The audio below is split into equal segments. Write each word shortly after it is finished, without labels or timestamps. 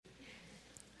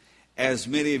As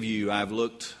many of you, I've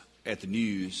looked at the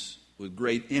news with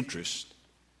great interest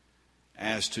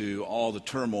as to all the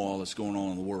turmoil that's going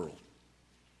on in the world.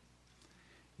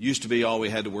 Used to be all we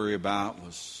had to worry about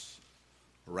was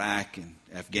Iraq and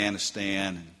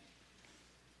Afghanistan and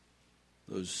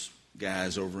those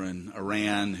guys over in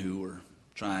Iran who were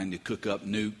trying to cook up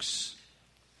nukes.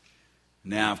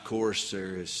 Now, of course,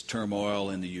 there is turmoil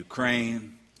in the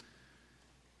Ukraine,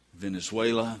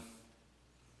 Venezuela.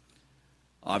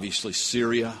 Obviously,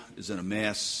 Syria is in a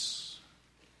mess.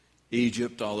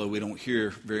 Egypt, although we don't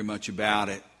hear very much about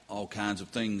it, all kinds of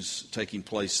things taking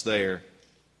place there.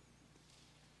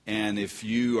 And if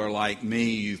you are like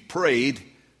me, you've prayed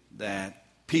that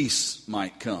peace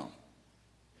might come.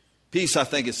 Peace, I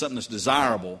think, is something that's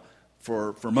desirable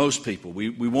for most people. We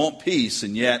want peace,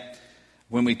 and yet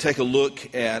when we take a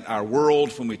look at our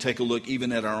world, when we take a look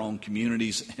even at our own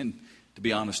communities, and to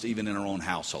be honest, even in our own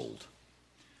household,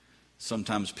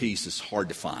 sometimes peace is hard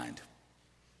to find.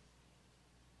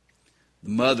 The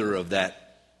mother of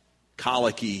that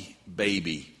colicky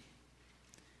baby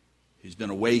who's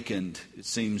been awakened, it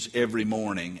seems, every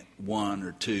morning at 1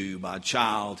 or 2 by a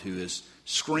child who is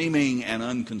screaming and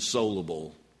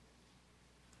unconsolable,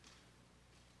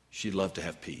 she'd love to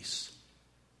have peace.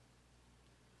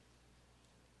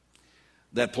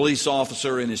 That police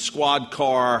officer in his squad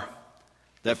car,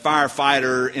 that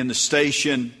firefighter in the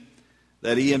station,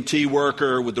 that EMT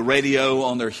worker with the radio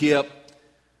on their hip,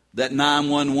 that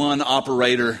 911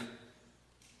 operator,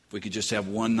 if we could just have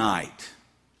one night.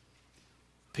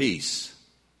 Peace.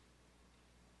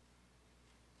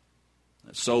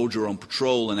 That soldier on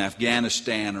patrol in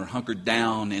Afghanistan or hunkered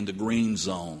down in the green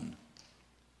zone.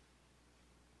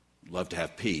 Love to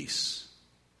have peace.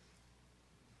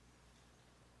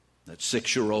 That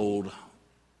 6-year-old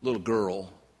little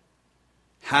girl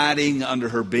hiding under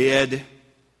her bed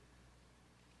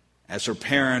as her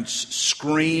parents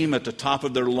scream at the top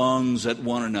of their lungs at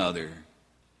one another.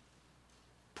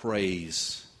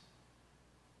 Praise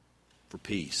for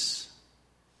peace.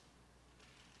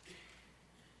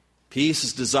 Peace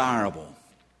is desirable,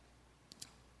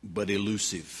 but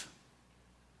elusive.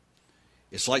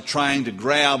 It's like trying to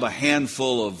grab a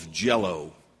handful of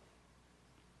Jell-O.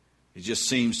 It just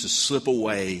seems to slip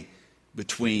away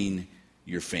between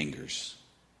your fingers.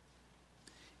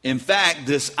 In fact,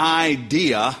 this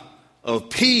idea of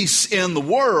peace in the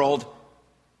world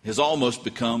has almost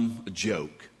become a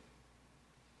joke.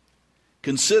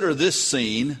 Consider this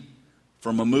scene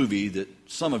from a movie that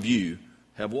some of you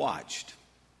have watched.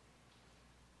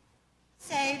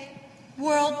 Say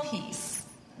world peace.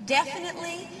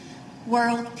 Definitely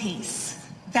world peace.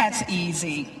 That's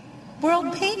easy.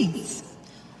 World peace.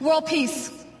 World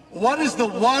peace. What is the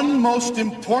one most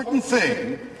important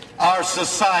thing our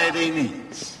society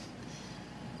needs?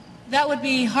 That would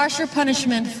be harsher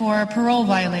punishment for parole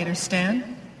violators,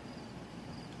 Stan.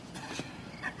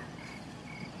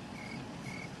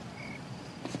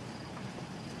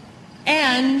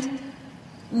 And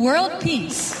world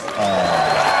peace.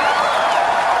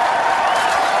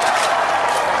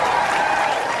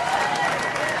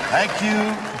 Thank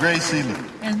you, Gracie Lee.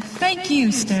 And thank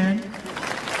you, Stan.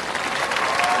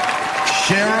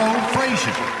 Cheryl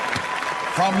Frazier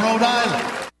from Rhode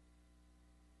Island.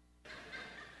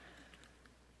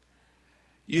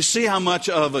 You see how much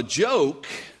of a joke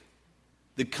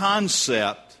the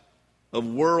concept of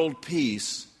world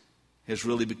peace has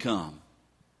really become.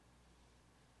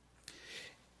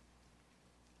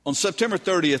 On September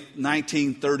 30th,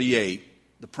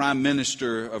 1938, the Prime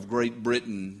Minister of Great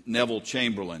Britain, Neville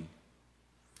Chamberlain,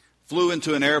 flew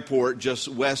into an airport just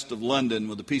west of London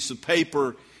with a piece of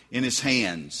paper in his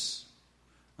hands,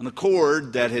 an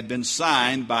accord that had been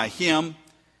signed by him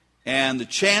and the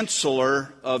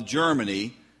Chancellor of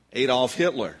Germany, Adolf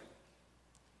Hitler.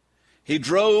 He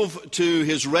drove to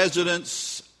his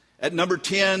residence at number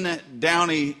 10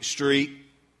 Downing Street,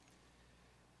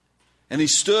 and he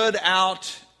stood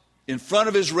out in front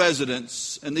of his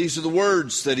residence, and these are the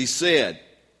words that he said.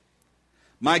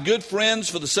 My good friends,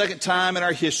 for the second time in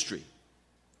our history,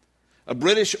 a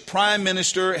British Prime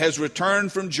Minister has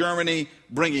returned from Germany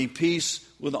bringing peace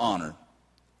with honor.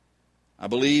 I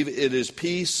believe it is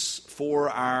peace for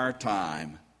our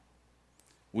time.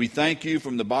 We thank you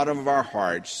from the bottom of our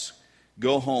hearts.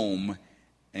 Go home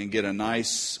and get a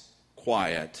nice,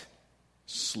 quiet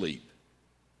sleep.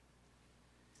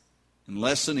 In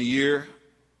less than a year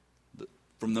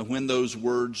from when those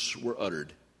words were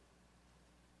uttered,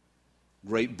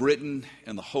 Great Britain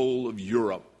and the whole of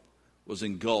Europe was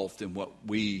engulfed in what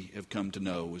we have come to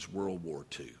know as World War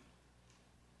II.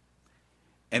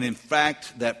 And in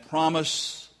fact, that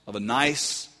promise of a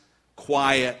nice,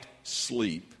 quiet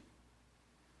sleep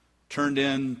turned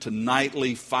into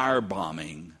nightly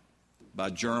firebombing by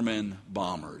German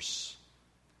bombers,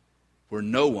 where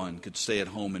no one could stay at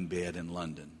home in bed in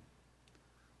London.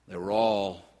 They were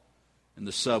all in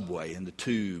the subway, in the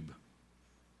tube,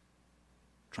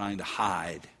 trying to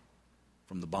hide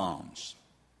from the bombs.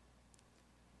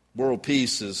 World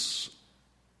peace has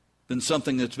been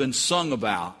something that's been sung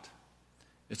about.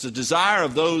 It's a desire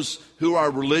of those who are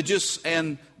religious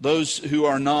and those who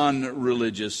are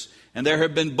non-religious. And there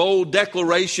have been bold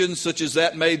declarations such as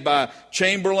that made by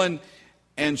Chamberlain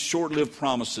and short-lived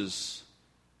promises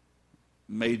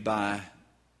made by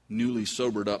newly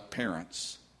sobered-up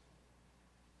parents.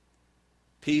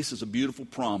 Peace is a beautiful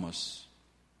promise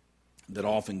that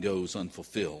often goes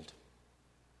unfulfilled.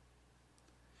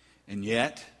 And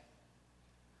yet,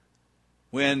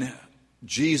 when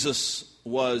Jesus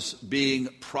was being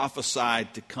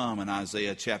prophesied to come in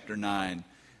Isaiah chapter 9,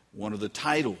 one of the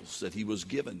titles that he was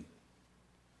given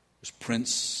was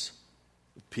Prince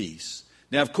of Peace.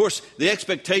 Now, of course, the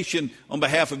expectation on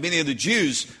behalf of many of the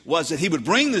Jews was that he would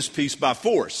bring this peace by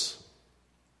force,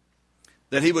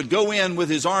 that he would go in with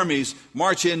his armies,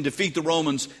 march in, defeat the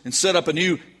Romans, and set up a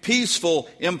new peaceful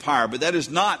empire. But that is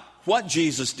not what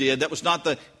Jesus did. That was not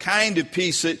the kind of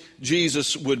peace that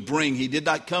Jesus would bring. He did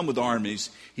not come with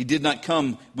armies. He did not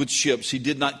come with ships. He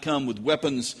did not come with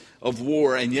weapons of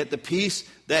war. And yet the peace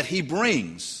that he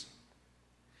brings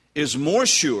is more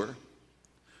sure,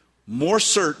 more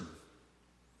certain,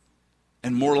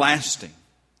 and more lasting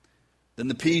than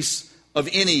the peace of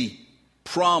any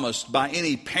promised by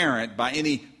any parent, by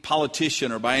any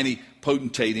politician, or by any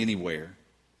potentate anywhere.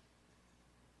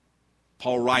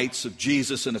 Paul writes of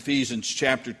Jesus in Ephesians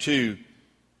chapter 2,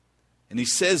 and he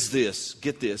says this,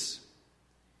 get this,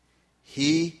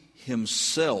 He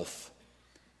himself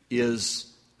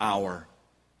is our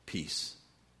peace.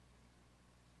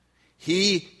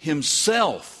 He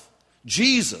himself,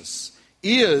 Jesus,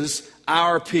 is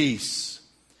our peace.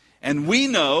 And we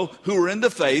know, who are in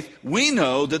the faith, we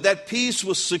know that that peace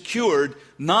was secured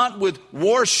not with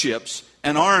warships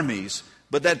and armies,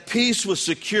 but that peace was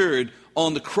secured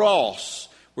on the cross,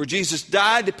 where Jesus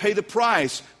died to pay the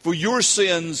price for your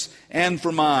sins and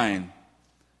for mine.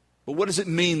 But what does it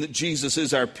mean that Jesus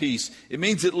is our peace? It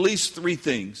means at least three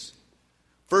things.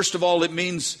 First of all, it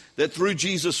means that through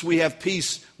Jesus we have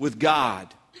peace with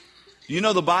God. You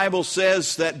know, the Bible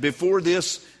says that before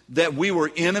this, that we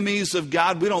were enemies of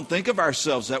God. We don't think of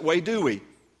ourselves that way, do we?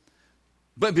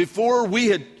 But before we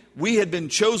had been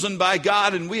chosen by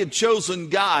God and we had chosen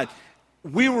God,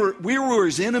 we were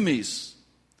his enemies.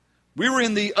 We were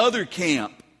in the other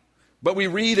camp. But we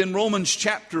read in Romans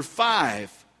chapter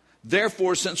 5,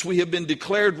 therefore, since we have been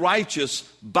declared righteous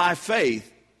by faith,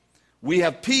 we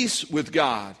have peace with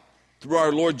God through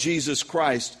our Lord Jesus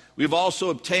Christ. We've also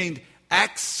obtained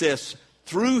access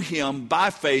through him by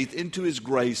faith into his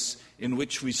grace in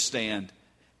which we stand.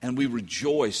 And we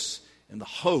rejoice in the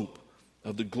hope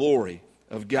of the glory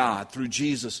of God. Through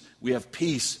Jesus, we have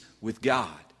peace with God.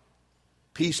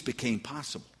 Peace became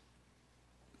possible.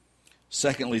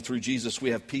 Secondly, through Jesus,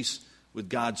 we have peace with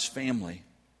God's family.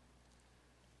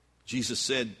 Jesus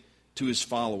said to his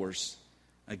followers,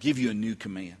 I give you a new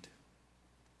command.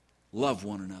 Love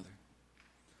one another.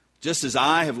 Just as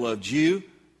I have loved you,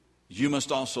 you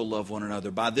must also love one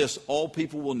another. By this, all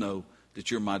people will know that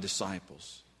you're my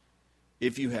disciples,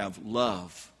 if you have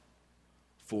love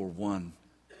for one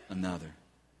another.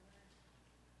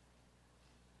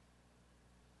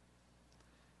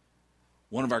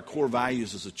 One of our core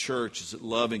values as a church is that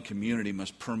love and community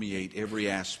must permeate every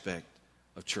aspect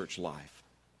of church life.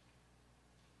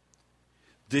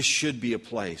 This should be a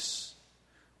place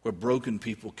where broken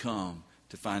people come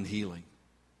to find healing,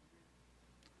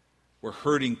 where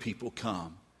hurting people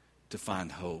come to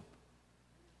find hope,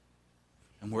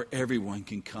 and where everyone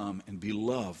can come and be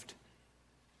loved.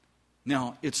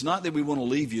 Now, it's not that we want to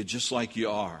leave you just like you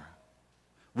are.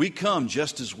 We come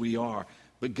just as we are.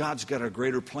 But God's got a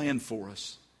greater plan for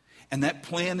us. And that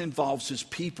plan involves his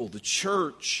people, the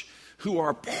church, who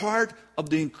are part of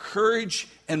the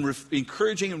encouraging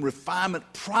and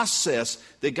refinement process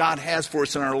that God has for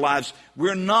us in our lives.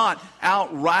 We're not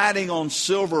out riding on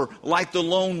silver like the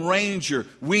Lone Ranger.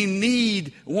 We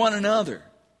need one another.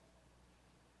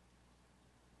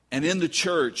 And in the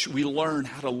church, we learn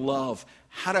how to love,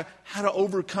 how to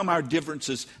overcome our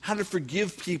differences, how to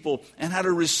forgive people, and how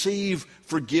to receive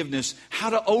forgiveness,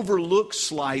 how to overlook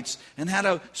slights, and how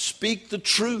to speak the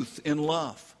truth in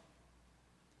love.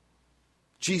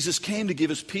 Jesus came to give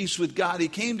us peace with God. He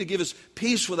came to give us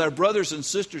peace with our brothers and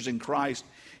sisters in Christ.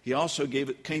 He also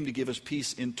came to give us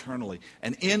peace internally,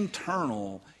 an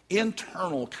internal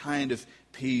kind of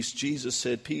peace. Jesus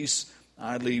said, peace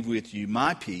I leave with you.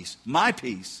 My peace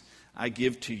I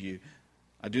give to you.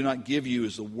 I do not give you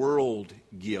as the world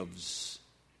gives.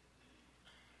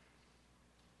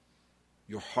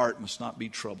 Your heart must not be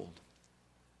troubled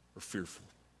or fearful.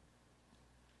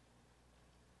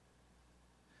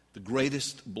 The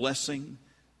greatest blessing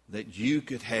that you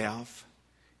could have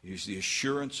is the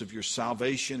assurance of your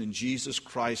salvation in Jesus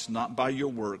Christ, not by your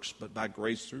works, but by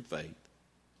grace through faith.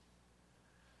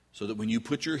 So that when you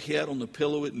put your head on the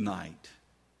pillow at night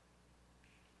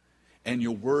and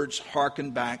your words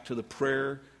hearken back to the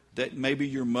prayer that maybe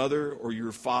your mother or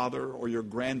your father or your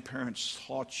grandparents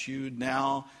taught you,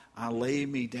 now I lay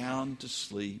me down to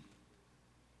sleep.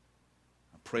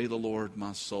 I pray the Lord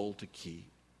my soul to keep.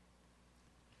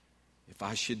 If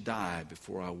I should die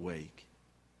before I wake,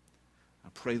 I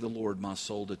pray the Lord my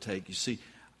soul to take. You see,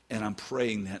 and I'm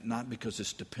praying that not because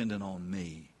it's dependent on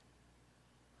me.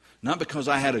 Not because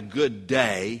I had a good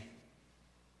day,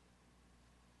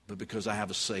 but because I have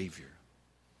a Savior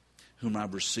whom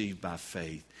I've received by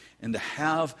faith. And to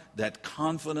have that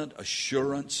confident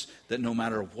assurance that no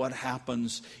matter what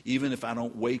happens, even if I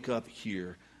don't wake up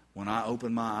here, when I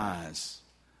open my eyes,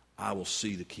 I will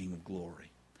see the King of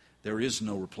Glory. There is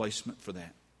no replacement for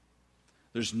that.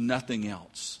 There's nothing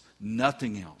else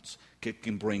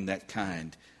can bring that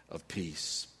kind of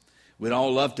peace. We'd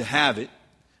all love to have it,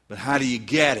 but how do you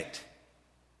get it?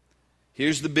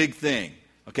 Here's the big thing.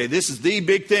 Okay, this is the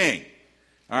big thing.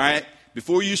 All right?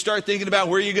 Before you start thinking about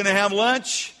where you're going to have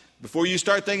lunch, before you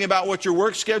start thinking about what your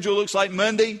work schedule looks like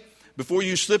Monday, before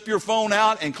you slip your phone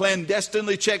out and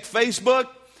clandestinely check Facebook,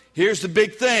 here's the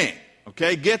big thing.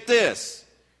 Okay, get this.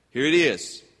 Here it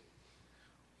is.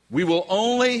 We will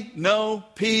only know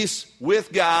peace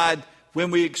with God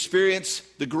when we experience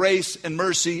the grace and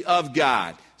mercy of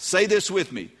God. Say this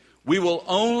with me. We will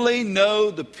only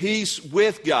know the peace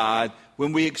with God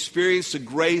when we experience the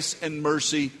grace and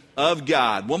mercy of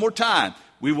God. One more time.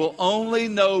 We will only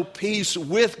know peace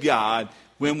with God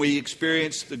when we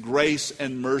experience the grace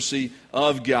and mercy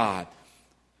of God.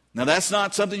 Now that's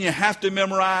not something you have to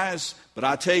memorize, but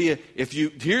I tell you,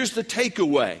 here's the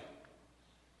takeaway.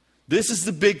 This is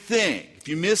the big thing. If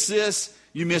you miss this,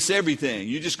 you miss everything.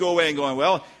 You just go away and going,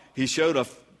 well, he showed a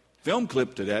film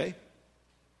clip today.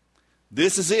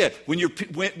 This is it.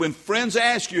 When friends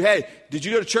ask you, hey, did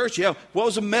you go to church? Yeah. What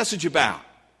was the message about?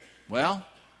 Well,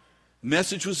 the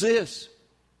message was this.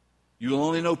 You will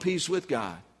only know peace with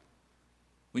God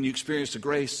when you experience the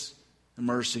grace and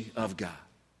mercy of God.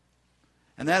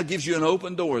 And that gives you an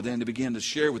open door then to begin to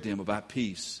share with them about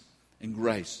peace and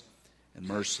grace and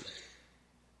mercy.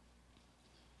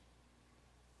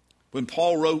 When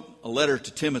Paul wrote a letter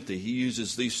to Timothy, he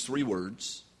uses these three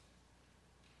words.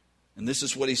 And this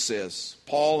is what he says.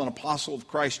 Paul, an apostle of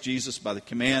Christ Jesus, by the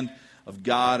command of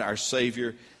God, our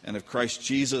Savior, and of Christ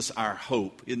Jesus, our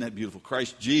hope. Isn't that beautiful?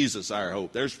 Christ Jesus, our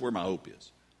hope. There's where my hope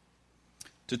is.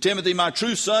 To Timothy, my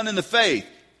true son in the faith.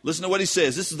 Listen to what he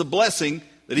says. This is the blessing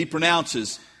that he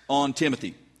pronounces on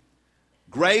Timothy.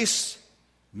 Grace,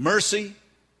 mercy,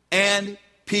 and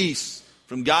peace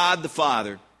from God the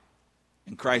Father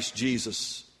and Christ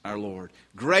Jesus our Lord.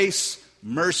 Grace,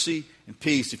 mercy, and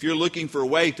peace. If you're looking for a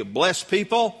way to bless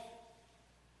people,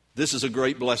 this is a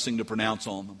great blessing to pronounce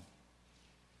on them.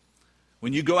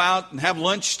 When you go out and have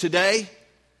lunch today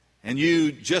and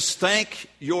you just thank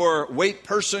your wait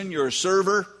person, your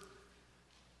server,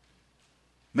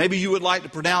 maybe you would like to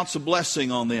pronounce a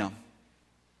blessing on them.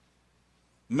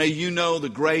 May you know the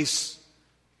grace,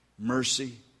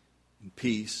 mercy, and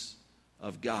peace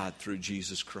of God through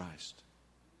Jesus Christ.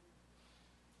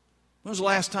 When was the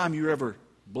last time you ever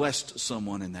blessed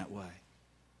someone in that way?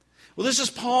 Well, this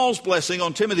is Paul's blessing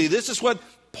on Timothy. This is what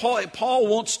Paul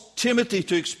wants Timothy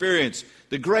to experience.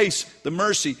 The grace, the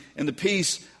mercy, and the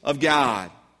peace of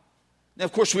God. Now,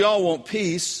 of course, we all want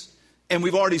peace. And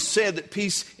we've already said that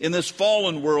peace in this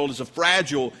fallen world is a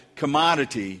fragile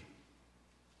commodity.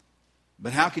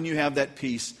 But how can you have that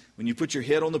peace when you put your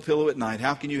head on the pillow at night?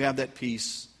 How can you have that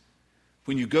peace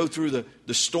when you go through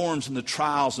the storms and the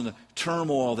trials and the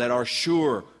turmoil that are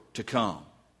sure to come?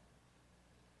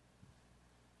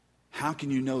 How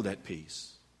can you know that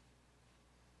peace?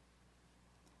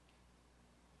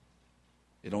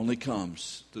 It only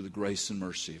comes through the grace and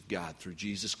mercy of God through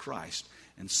Jesus Christ.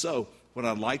 And so, what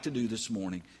I'd like to do this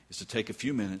morning is to take a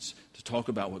few minutes to talk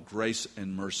about what grace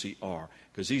and mercy are.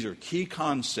 Because these are key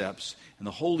concepts and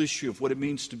the whole issue of what it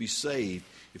means to be saved.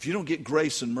 If you don't get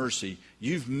grace and mercy,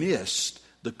 you've missed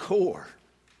the core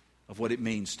of what it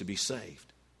means to be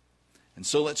saved. And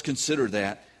so let's consider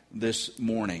that this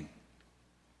morning.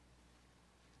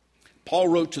 Paul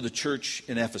wrote to the church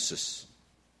in Ephesus,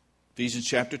 Ephesians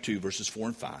chapter 2, verses 4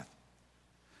 and 5.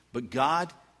 But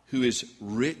God, who is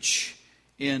rich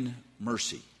in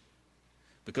mercy,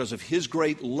 because of his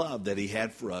great love that he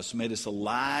had for us, made us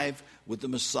alive with the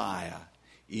Messiah.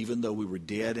 Even though we were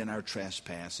dead in our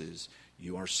trespasses,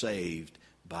 you are saved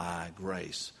by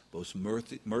grace. Both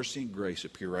mercy and grace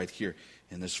appear right here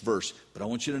in this verse. But I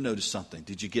want you to notice something.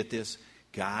 Did you get this?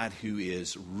 God, who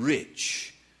is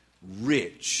rich,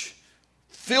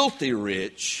 filthy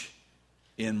rich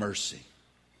in mercy.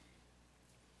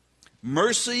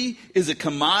 Mercy is a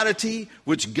commodity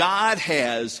which God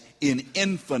has in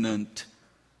infinite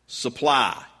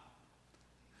supply.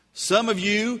 Some of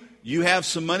you have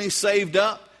some money saved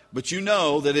up, but you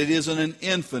know that it isn't an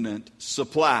infinite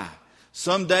supply.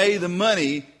 Someday the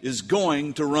money is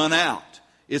going to run out.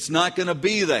 It's not going to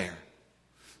be there.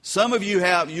 Some of you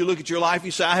look at your life,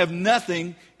 you say, I have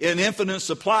nothing in infinite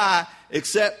supply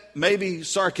except maybe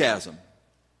sarcasm.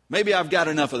 Maybe I've got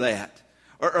enough of that.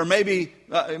 Or maybe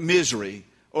misery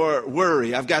or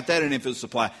worry. I've got that in infinite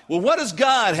supply. Well, what does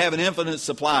God have an infinite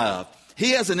supply of?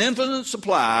 He has an infinite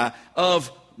supply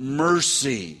of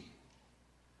mercy.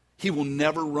 He will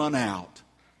never run out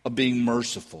of being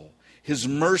merciful. His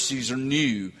mercies are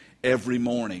new every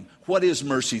morning. What is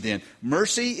mercy then?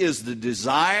 Mercy is the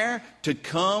desire to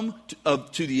come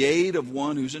to the aid of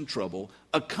one who's in trouble,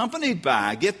 accompanied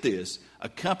by, get this,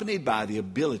 accompanied by the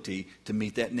ability to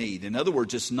meet that need. In other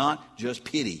words, it's not just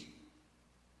pity.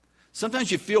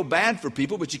 Sometimes you feel bad for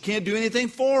people, but you can't do anything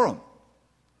for them.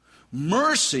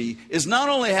 Mercy is not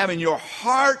only having your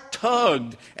heart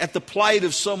tugged at the plight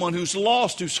of someone who's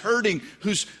lost, who's hurting,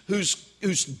 who's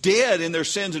dead in their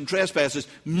sins and trespasses.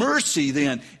 Mercy,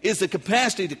 then, is the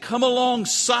capacity to come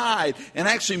alongside and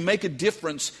actually make a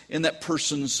difference in that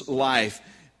person's life,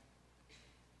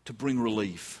 to bring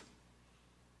relief.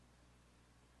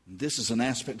 This is an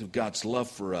aspect of God's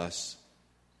love for us.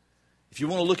 If you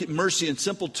want to look at mercy in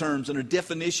simple terms and a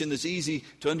definition that's easy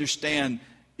to understand,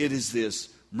 it is this: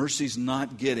 mercy's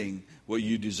not getting what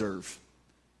you deserve.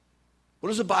 What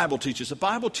does the Bible teach us? The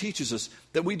Bible teaches us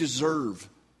that we deserve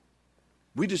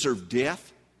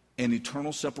death and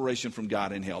eternal separation from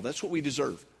God in hell. That's what we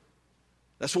deserve.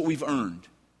 That's what we've earned.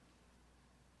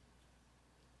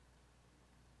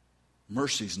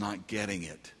 Mercy's not getting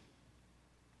it.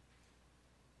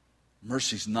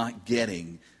 Mercy's not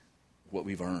getting what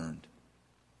we've earned.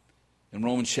 In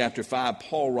Romans chapter 5,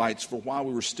 Paul writes, "For while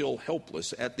we were still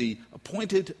helpless, at the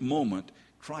appointed moment,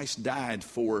 Christ died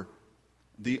for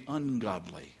the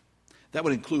ungodly." That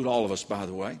would include all of us, by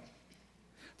the way.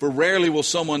 For rarely will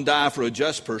someone die for a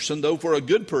just person, though for a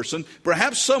good person,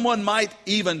 perhaps someone might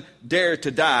even dare to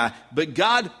die. But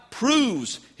God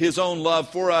proves his own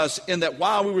love for us in that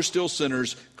while we were still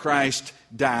sinners, Christ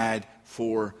died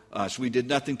for us. We did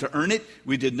nothing to earn it.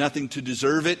 We did nothing to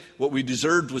deserve it. What we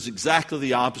deserved was exactly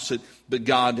the opposite, but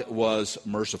God was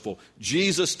merciful.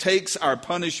 Jesus takes our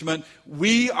punishment.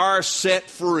 We are set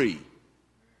free.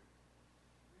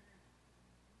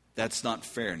 That's not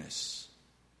fairness.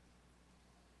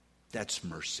 That's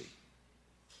mercy.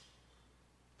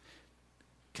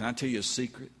 Can I tell you a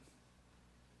secret?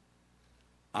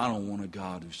 I don't want a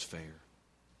God who's fair.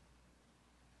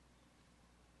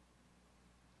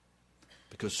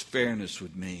 Because fairness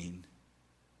would mean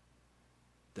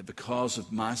that because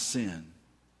of my sin,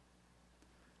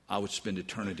 I would spend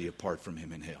eternity apart from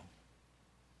him in hell.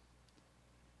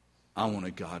 I want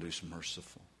a God who's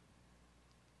merciful,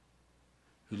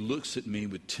 who looks at me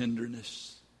with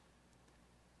tenderness,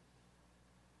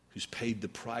 who's paid the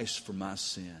price for my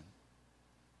sin,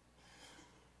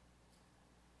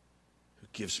 who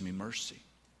gives me mercy.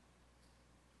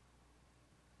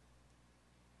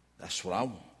 That's what I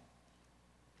want.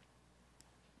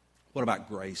 What about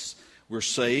grace? We're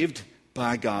saved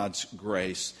by God's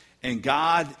grace. And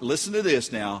God, listen to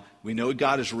this now, we know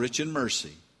God is rich in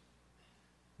mercy,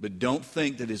 but don't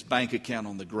think that his bank account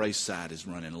on the grace side is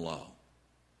running low.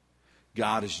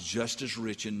 God is just as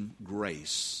rich in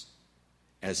grace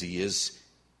as he is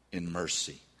in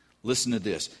mercy. Listen to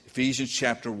this, Ephesians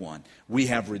chapter 1. We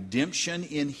have redemption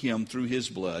in him through his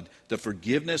blood, the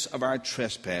forgiveness of our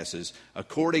trespasses,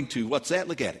 according to, what's that?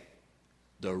 Look at it.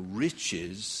 The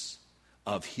riches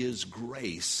of his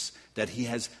grace that he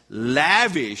has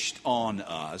lavished on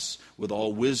us with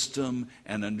all wisdom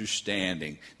and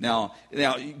understanding. Now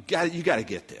you got to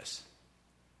get this.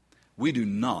 We do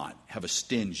not have a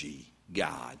stingy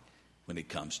God when it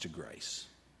comes to grace.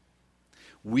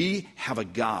 We have a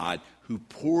God who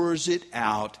pours it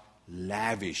out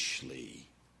lavishly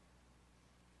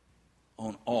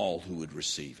on all who would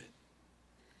receive it.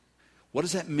 What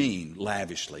does that mean,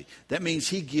 lavishly? That means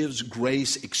he gives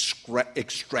grace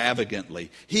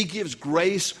extravagantly. He gives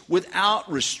grace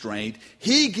without restraint.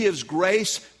 He gives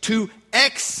grace to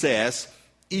excess,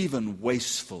 even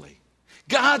wastefully.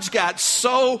 God's got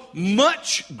so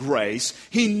much grace,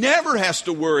 he never has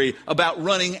to worry about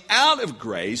running out of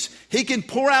grace. He can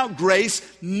pour out grace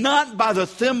not by the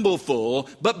thimbleful,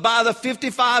 but by the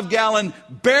 55-gallon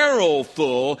barrel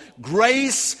full.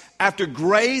 Grace after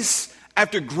grace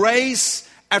after grace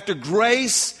after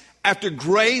grace after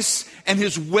grace, and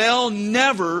his well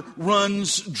never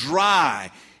runs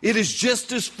dry. It is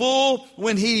just as full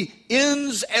when he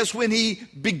ends as when he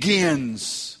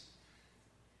begins.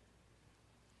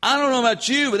 I don't know about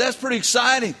you, but that's pretty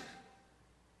exciting.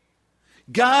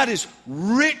 God is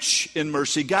rich in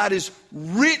mercy. God is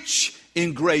rich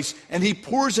in grace, and he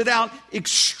pours it out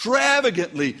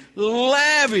extravagantly,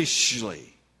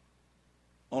 lavishly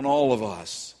on all of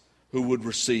us who would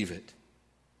receive it.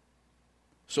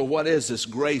 So what is this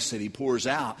grace that he pours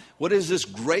out? What is this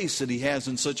grace that he has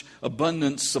in such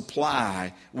abundant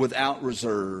supply without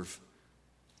reserve?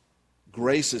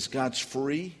 Grace is God's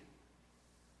free,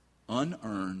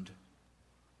 unearned,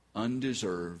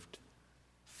 undeserved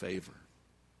favor.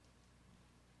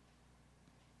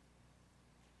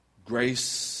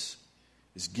 Grace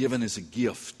is given as a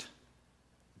gift.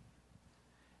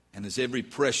 And as every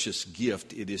precious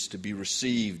gift, it is to be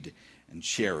received and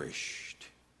cherished.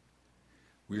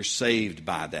 We are saved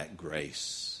by that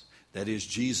grace. That is,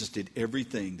 Jesus did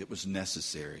everything that was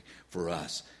necessary for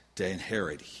us to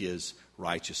inherit his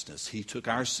righteousness. He took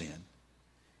our sin.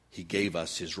 He gave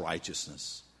us his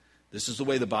righteousness. This is the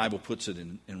way the Bible puts it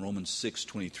in Romans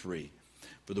 6:23.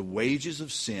 For the wages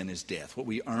of sin is death. What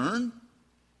we earn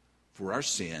for our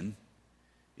sin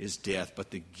is death,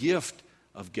 but the gift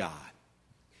of God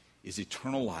is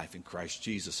eternal life in Christ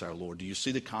Jesus our Lord. Do you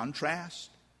see the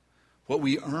contrast? What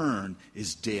we earn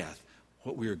is death.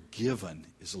 What we are given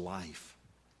is life.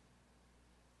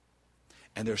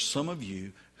 And there's some of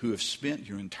you who have spent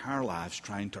your entire lives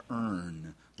trying to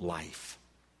earn life.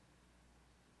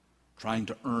 Trying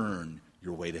to earn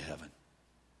your way to heaven.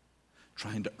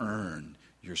 Trying to earn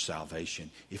your salvation.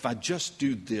 If I just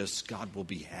do this, God will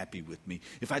be happy with me.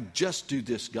 If I just do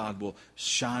this, God will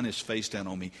shine his face down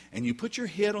on me. And you put your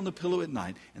head on the pillow at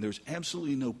night and there's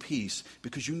absolutely no peace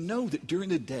because you know that during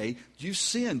the day you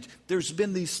sinned. There's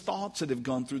been these thoughts that have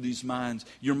gone through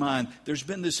your mind. There's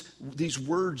been these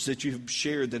words that you have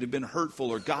shared that have been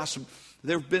hurtful or gossip.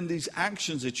 There have been these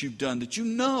actions that you've done that you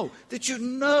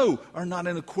know are not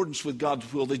in accordance with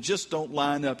God's will. They just don't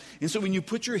line up. And so when you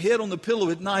put your head on the pillow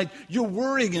at night, you're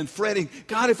worrying and fretting.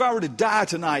 God, if I were to die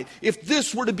tonight, if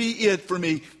this were to be it for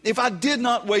me, if I did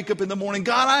not wake up in the morning,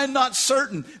 God, I am not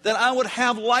certain that I would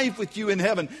have life with you in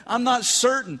heaven. I'm not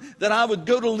certain that I would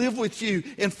go to live with you.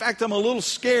 In fact, I'm a little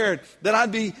scared that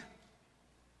I'd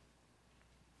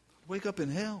wake up in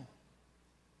hell.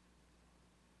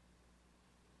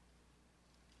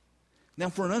 Now,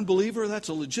 for an unbeliever, that's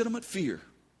a legitimate fear.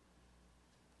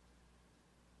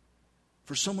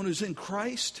 For someone who's in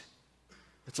Christ,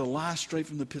 it's a lie straight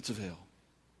from the pits of hell.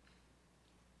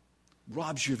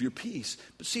 Robs you of your peace.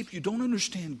 But see, if you don't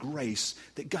understand grace,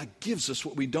 that God gives us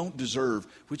what we don't deserve,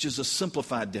 which is a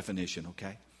simplified definition,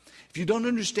 okay? If you don't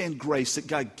understand grace, that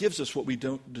God gives us what we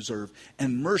don't deserve,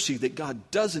 and mercy, that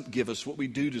God doesn't give us what we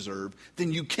do deserve,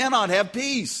 then you cannot have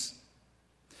peace.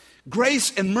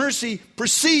 Grace and mercy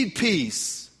precede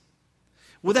peace.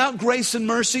 Without grace and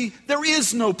mercy, there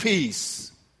is no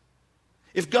peace.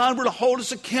 If God were to hold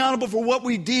us accountable for what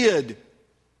we did,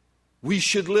 we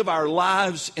should live our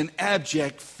lives in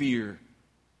abject fear,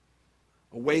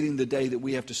 awaiting the day that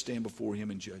we have to stand before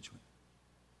him in judgment.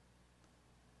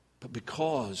 But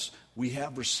because we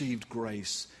have received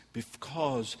grace,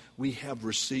 because we have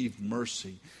received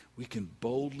mercy, we can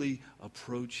boldly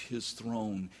approach his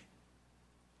throne,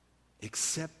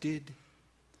 accepted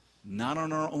not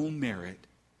on our own merit,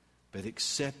 but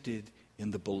accepted in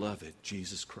the beloved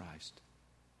Jesus Christ.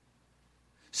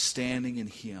 Standing in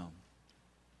him,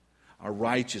 our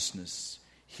righteousness,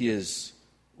 his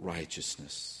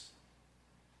righteousness.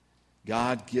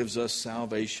 God gives us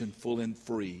salvation full and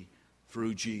free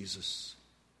through Jesus.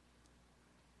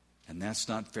 And that's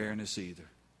not fairness either.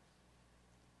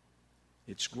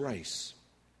 It's grace.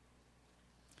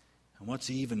 And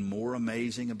what's even more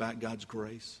amazing about God's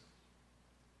grace?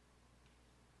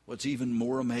 What's even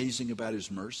more amazing about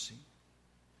his mercy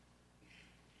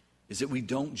is that we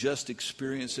don't just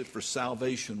experience it for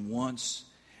salvation once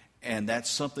and that's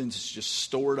something that's just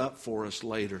stored up for us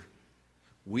later.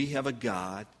 We have a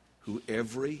God who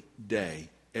every day,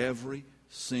 every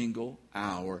single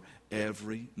hour,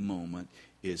 every moment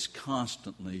is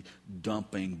constantly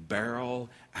dumping barrel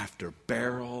after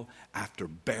barrel after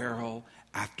barrel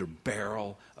after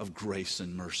barrel of grace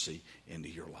and mercy into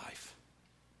your life.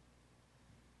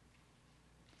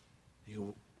 You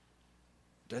go,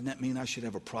 doesn't that mean I should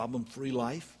have a problem-free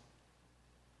life?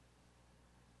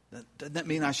 Doesn't that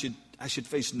mean I should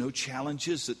face no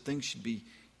challenges, that things should be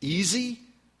easy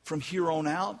from here on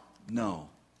out? No.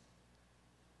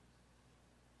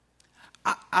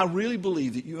 I really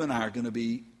believe that you and I are going to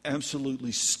be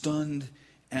absolutely stunned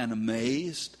and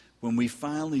amazed when we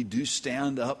finally do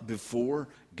stand up before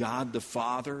God the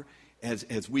Father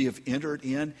as we have entered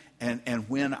in, and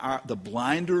when the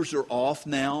blinders are off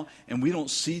now and we don't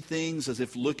see things as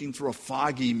if looking through a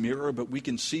foggy mirror, but we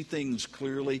can see things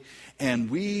clearly, and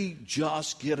we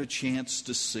just get a chance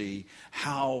to see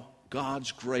how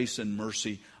God's grace and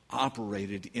mercy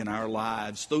operated in our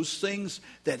lives. Those things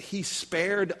that He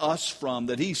spared us from,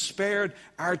 that He spared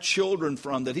our children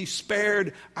from, that He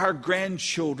spared our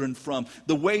grandchildren from,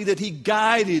 the way that He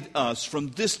guided us from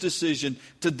this decision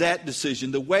to that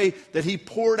decision, the way that He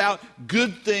poured out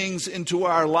good things into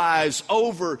our lives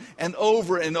over and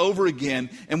over and over again,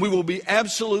 and we will be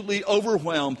absolutely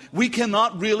overwhelmed. We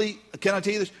cannot really, can I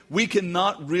tell you this? We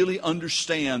cannot really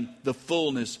understand the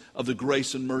fullness of the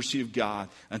grace and mercy of God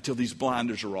until these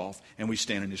blinders are off and we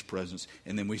stand in His presence,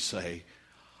 and then we say,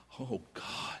 oh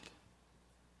God,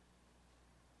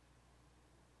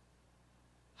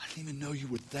 I didn't even know you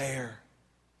were there.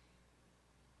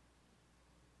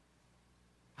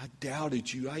 I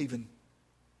doubted you. I even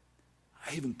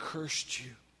cursed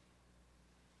you.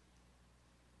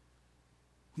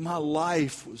 My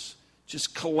life was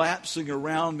just collapsing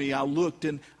around me. I looked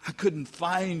and I couldn't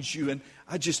find you, and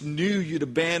I just knew you'd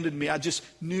abandoned me. I just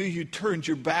knew you turned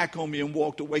your back on me and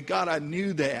walked away. God, I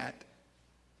knew that.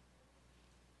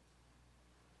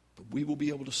 But we will be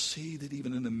able to see that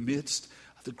even in the midst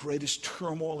of the greatest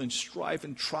turmoil and strife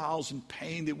and trials and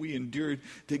pain that we endured,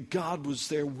 that God was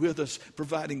there with us,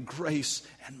 providing grace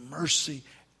and mercy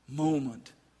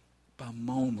moment by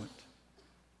moment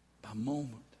by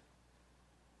moment.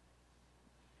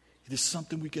 It is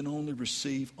something we can only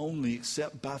receive, only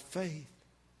accept by faith.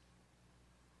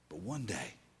 But one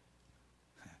day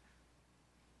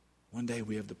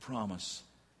we have the promise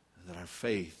that our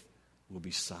faith will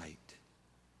be sight.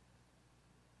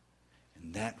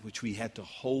 And that which we had to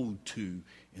hold to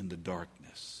in the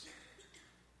darkness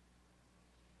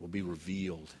will be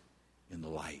revealed in the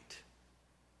light.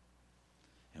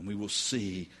 And we will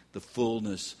see the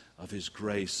fullness of His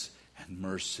grace and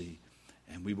mercy,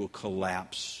 and we will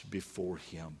collapse before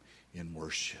Him in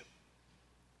worship.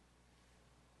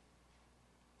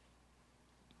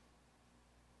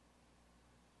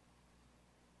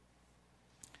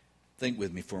 Think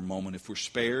with me for a moment. If we're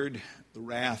spared the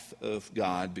wrath of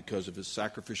God because of His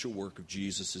sacrificial work of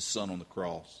Jesus, His Son, on the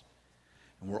cross,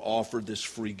 and we're offered this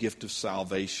free gift of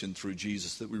salvation through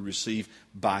Jesus that we receive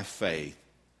by faith,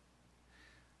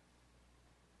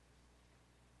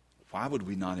 why would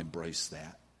we not embrace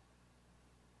that?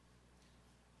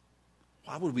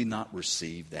 Why would we not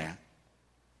receive that?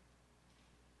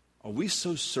 Are we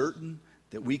so certain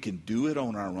that we can do it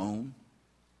on our own,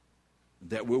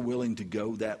 that we're willing to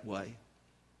go that way?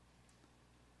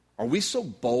 Are we so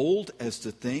bold as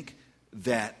to think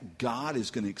that God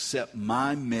is going to accept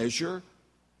my measure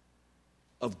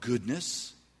of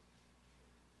goodness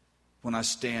when I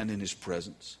stand in His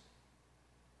presence?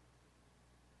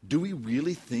 Do we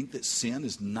really think that sin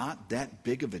is not that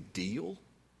big of a deal?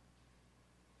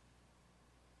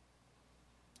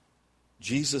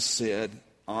 Jesus said,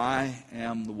 I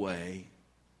am the way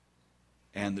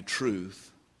and the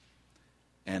truth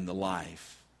and the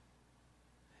life,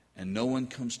 and no one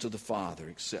comes to the Father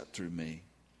except through me.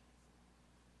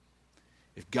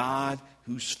 If God,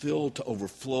 who's filled to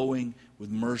overflowing with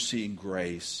mercy and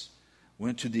grace,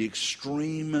 went to the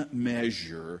extreme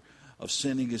measure of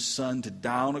sending His Son to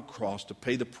die on a cross to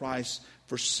pay the price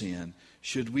for sin,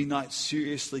 should we not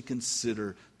seriously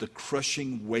consider the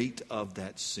crushing weight of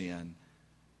that sin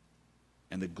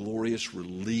and the glorious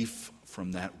relief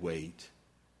from that weight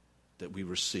that we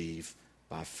receive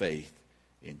by faith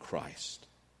in Christ?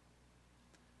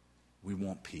 We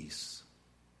want peace.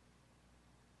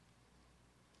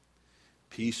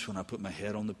 Peace when I put my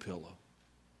head on the pillow.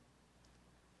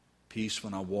 Peace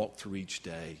when I walk through each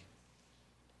day.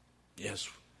 Yes,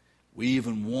 we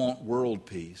even want world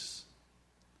peace.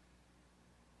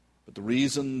 But the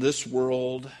reason this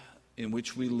world in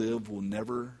which we live will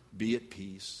never be at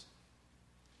peace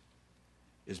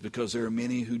is because there are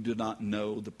many who do not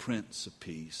know the Prince of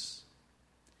Peace.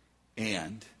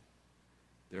 And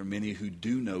there are many who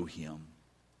do know Him,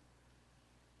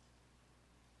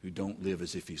 who don't live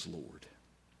as if He's Lord.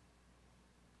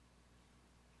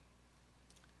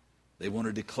 They want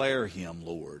to declare Him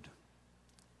Lord,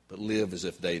 but live as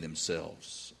if they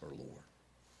themselves are Lord.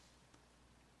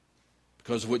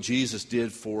 Because of what Jesus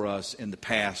did for us in the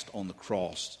past on the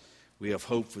cross, we have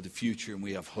hope for the future and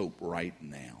we have hope right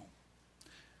now.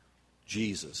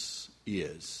 Jesus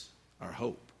is our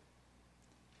hope.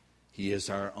 He is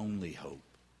our only hope.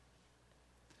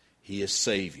 He is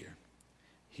Savior.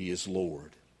 He is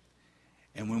Lord.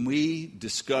 And when we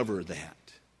discover that,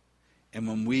 and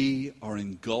when we are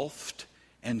engulfed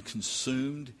and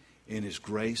consumed in His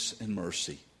grace and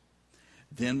mercy,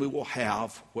 then we will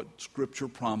have what Scripture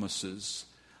promises,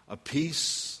 a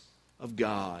peace of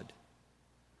God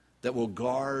that will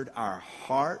guard our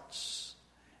hearts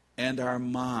and our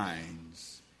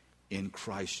minds in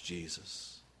Christ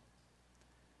Jesus.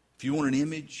 If you want an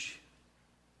image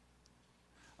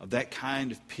of that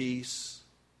kind of peace,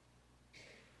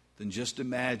 then just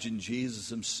imagine Jesus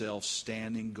Himself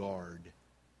standing guard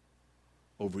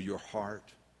over your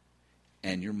heart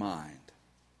and your mind.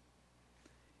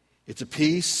 It's a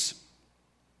peace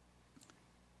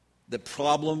that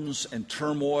problems and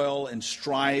turmoil and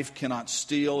strife cannot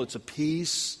steal. It's a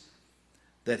peace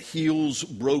that heals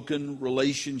broken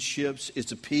relationships.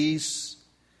 It's a peace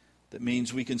that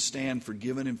means we can stand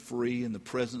forgiven and free in the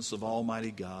presence of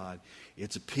Almighty God.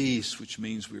 It's a peace which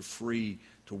means we're free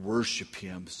to worship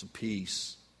Him. It's a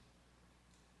peace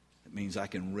that means I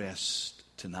can rest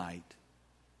tonight.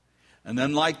 And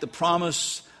unlike the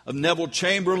promise of Neville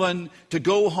Chamberlain to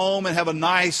go home and have a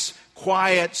nice,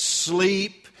 quiet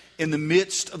sleep in the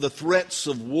midst of the threats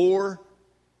of war,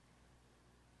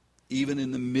 even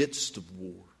in the midst of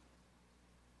war,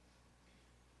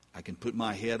 I can put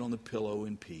my head on the pillow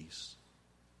in peace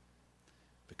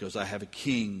because I have a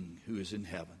King who is in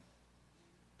heaven.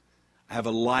 I have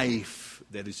a life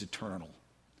that is eternal.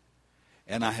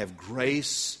 And I have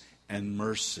grace and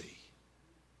mercy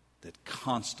that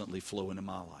constantly flow into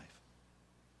my life.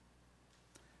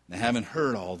 Now, having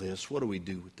heard all this, what do we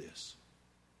do with this?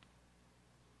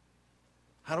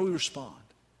 How do we respond?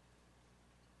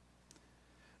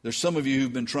 There's some of you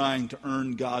who've been trying to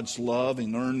earn God's love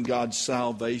and earn God's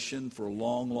salvation for a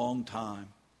long, long time.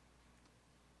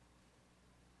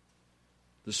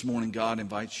 This morning, God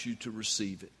invites you to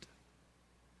receive it.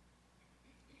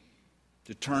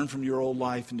 To turn from your old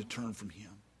life and to turn from Him.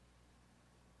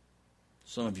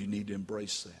 Some of you need to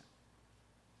embrace that.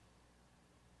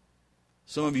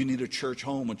 Some of you need a church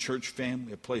home, a church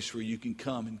family, a place where you can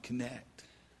come and connect,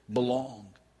 belong.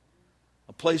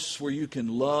 A place where you can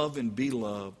love and be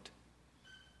loved.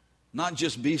 Not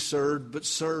just be served, but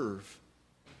serve.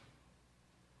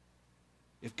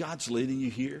 If God's leading you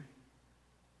here,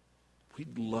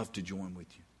 we'd love to join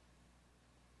with you.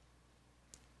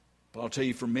 But I'll tell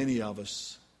you, for many of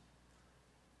us,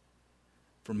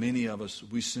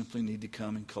 we simply need to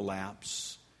come and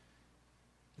collapse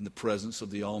in the presence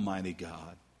of the Almighty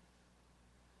God.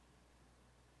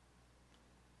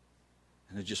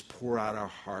 And to just pour out our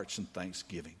hearts in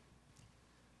thanksgiving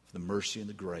for the mercy and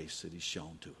the grace that He's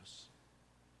shown to us.